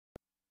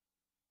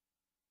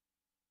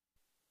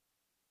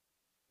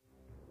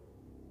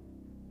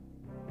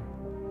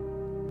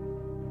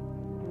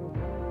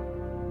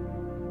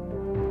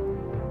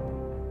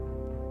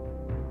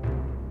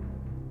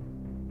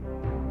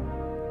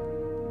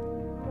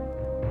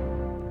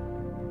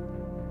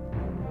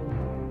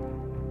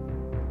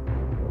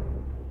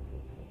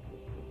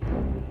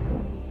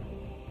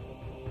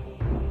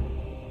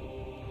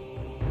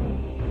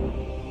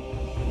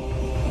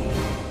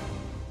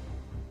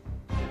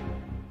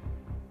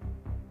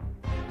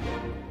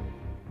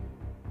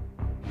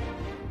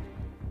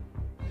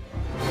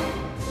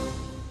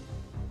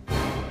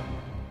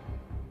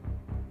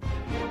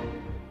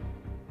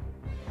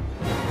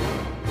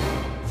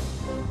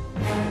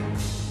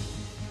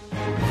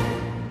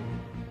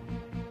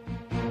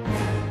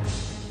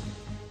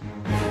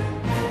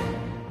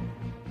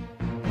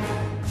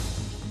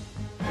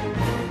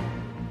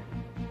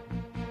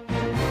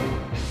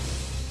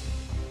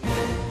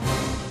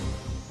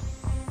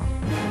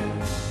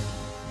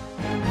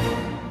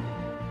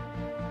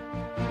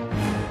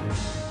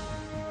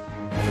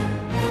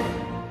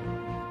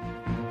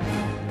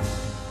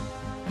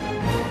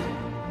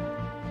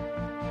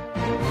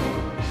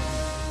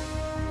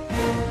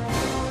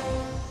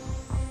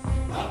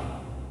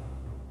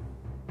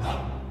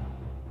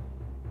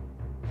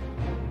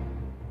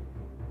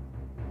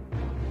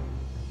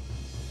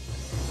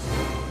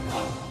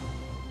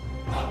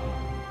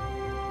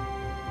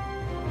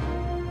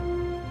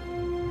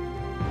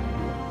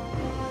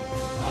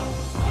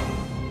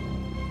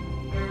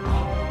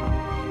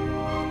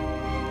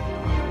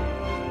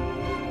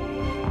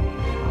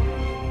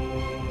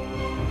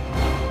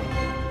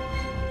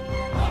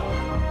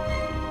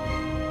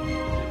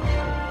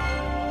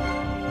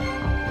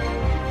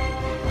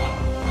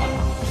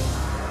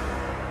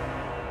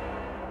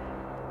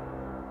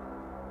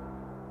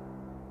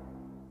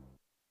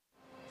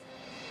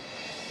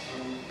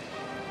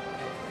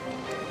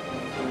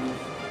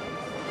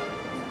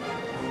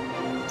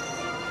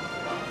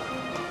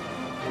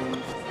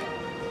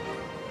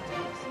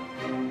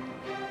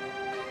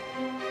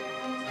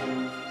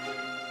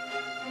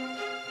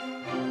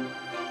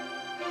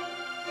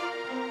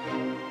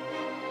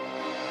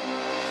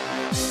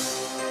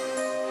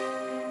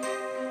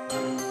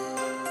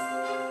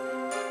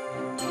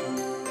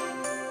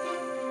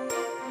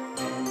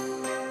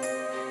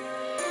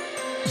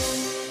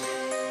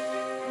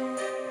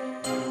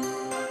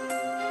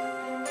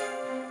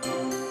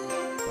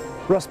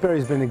Russ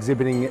Berry's been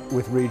exhibiting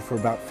with Reed for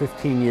about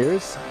 15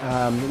 years.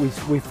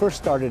 We first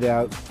started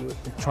out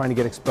trying to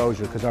get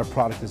exposure because our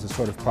product is a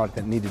sort of product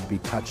that needed to be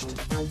touched.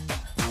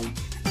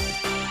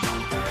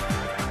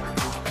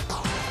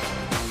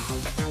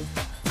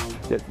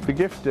 Yeah, the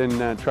gift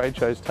and trade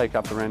shows take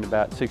up around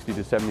about 60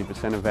 to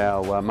 70% of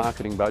our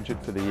marketing budget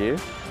for the year.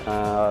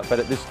 But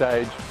at this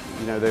stage,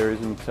 you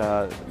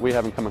know, we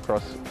haven't come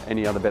across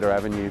any other better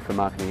avenue for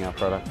marketing our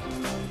product.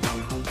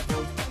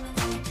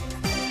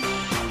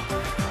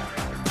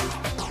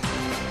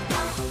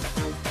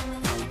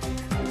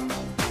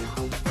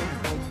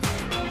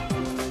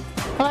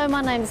 Hello,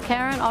 my name's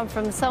Karen. I'm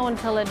from Sew and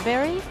Tell at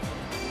Berry.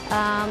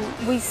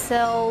 We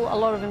sell a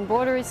lot of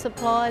embroidery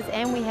supplies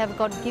and we have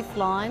got gift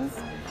lines.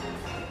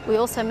 We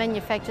also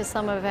manufacture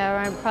some of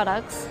our own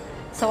products.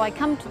 So I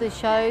come to the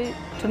show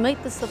to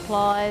meet the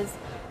suppliers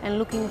and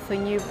looking for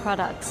new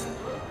products.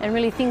 And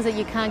really things that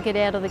you can't get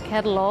out of the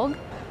catalogue,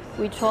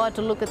 we try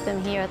to look at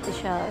them here at the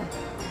show.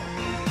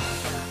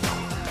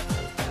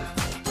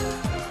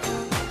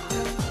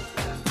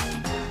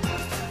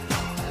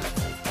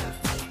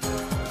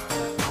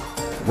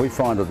 We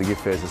find that the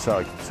gift fairs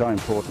are so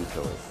important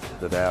to us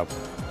that our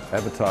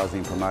advertising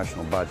and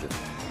promotional budget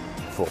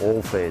for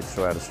all fairs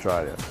throughout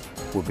Australia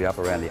will be up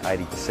around the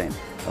 80%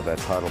 of our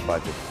total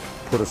budget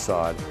put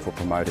aside for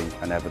promoting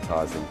and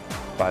advertising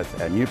both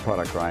our new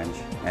product range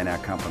and our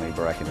company,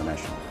 Barak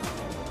International.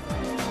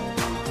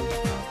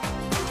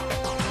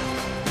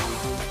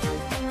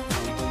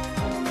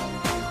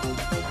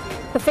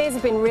 The fairs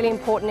have been really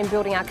important in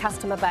building our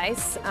customer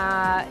base.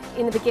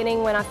 In the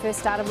beginning, when I first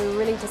started, we were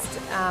really just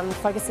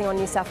focusing on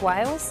New South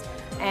Wales,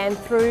 and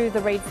through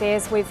the Reed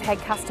fairs we've had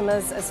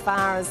customers as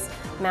far as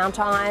Mount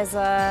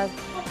Isa,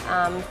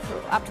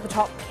 up to the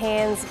top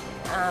Cairns,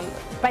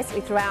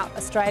 basically throughout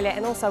Australia,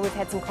 and also we've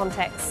had some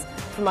contacts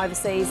from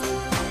overseas.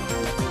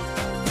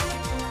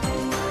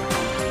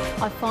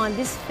 I find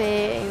this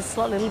fair is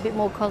a little bit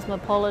more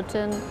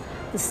cosmopolitan.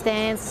 The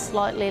stands are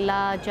slightly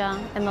larger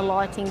and the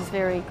lighting's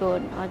very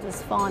good. I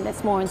just find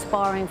that's more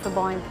inspiring for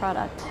buying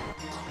product.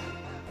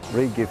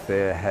 Reed Gift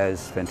Fair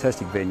has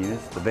fantastic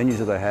venues. The venues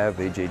that they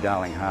have, e.g.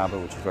 Darling Harbour,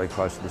 which is very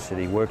close to the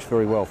city, works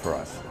very well for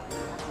us.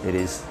 It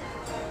is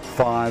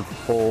 5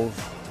 halls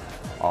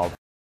of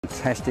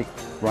fantastic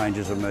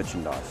ranges of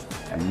merchandise,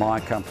 and my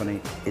company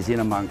is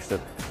in amongst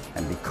it,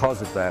 and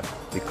because of that,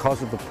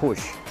 because of the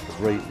push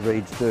that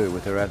Reeds do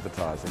with their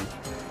advertising,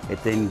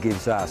 it then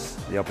gives us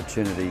the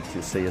opportunity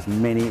to see as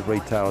many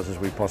retailers as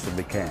we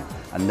possibly can,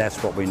 and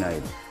that's what we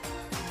need.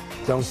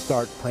 Don't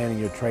start planning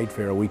your trade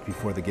fair a week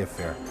before the gift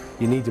fair.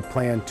 You need to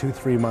plan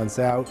 2-3 months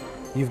out.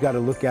 You've got to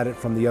look at it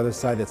from the other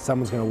side, that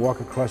someone's going to walk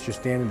across your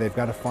stand and they've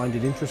got to find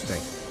it interesting.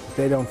 If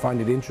they don't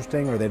find it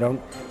interesting or they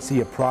don't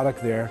see a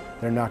product there,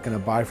 they're not going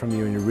to buy from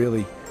you, and you're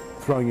really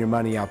throwing your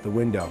money out the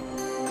window.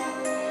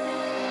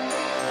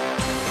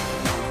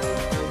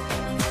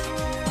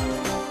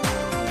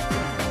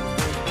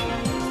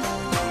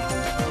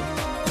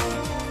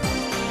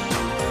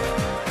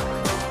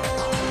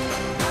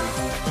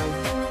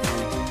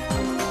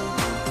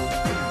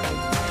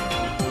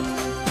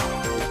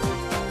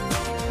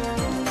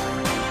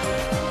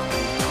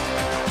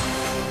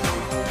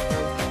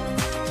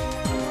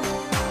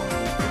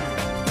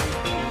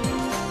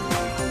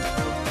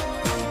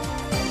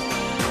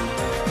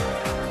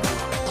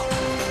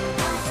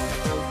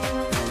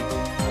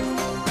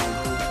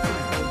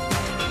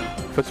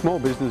 For small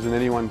business and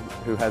anyone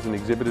who hasn't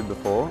exhibited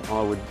before,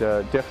 I would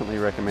definitely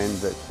recommend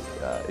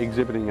that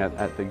exhibiting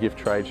at the gift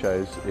trade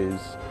shows is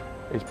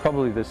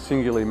probably the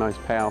singularly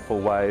most powerful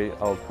way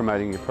of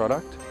promoting your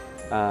product,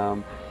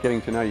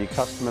 getting to know your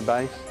customer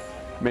base,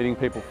 meeting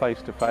people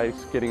face to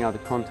face, getting other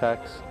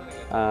contacts.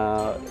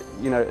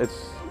 You know,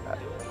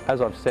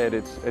 as I've said,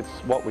 it's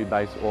what we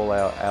base all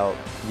our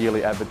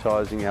yearly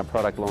advertising, our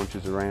product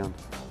launches around.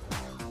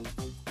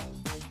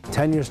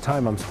 10 years'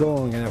 time, I'm still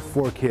only going to have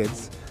 4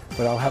 kids.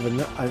 But I'll have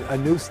a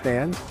new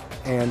stand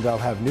and I'll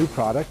have new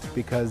product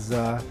because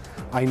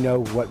I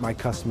know what my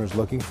customer's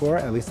looking for.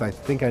 At least I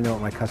think I know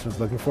what my customer's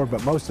looking for.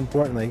 But most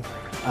importantly,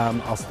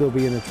 I'll still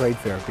be in the trade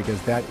fair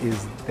because that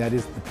is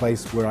the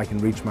place where I can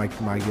reach my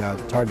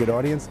target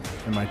audience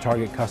and my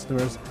target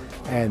customers,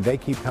 and they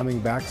keep coming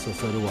back,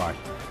 so do I.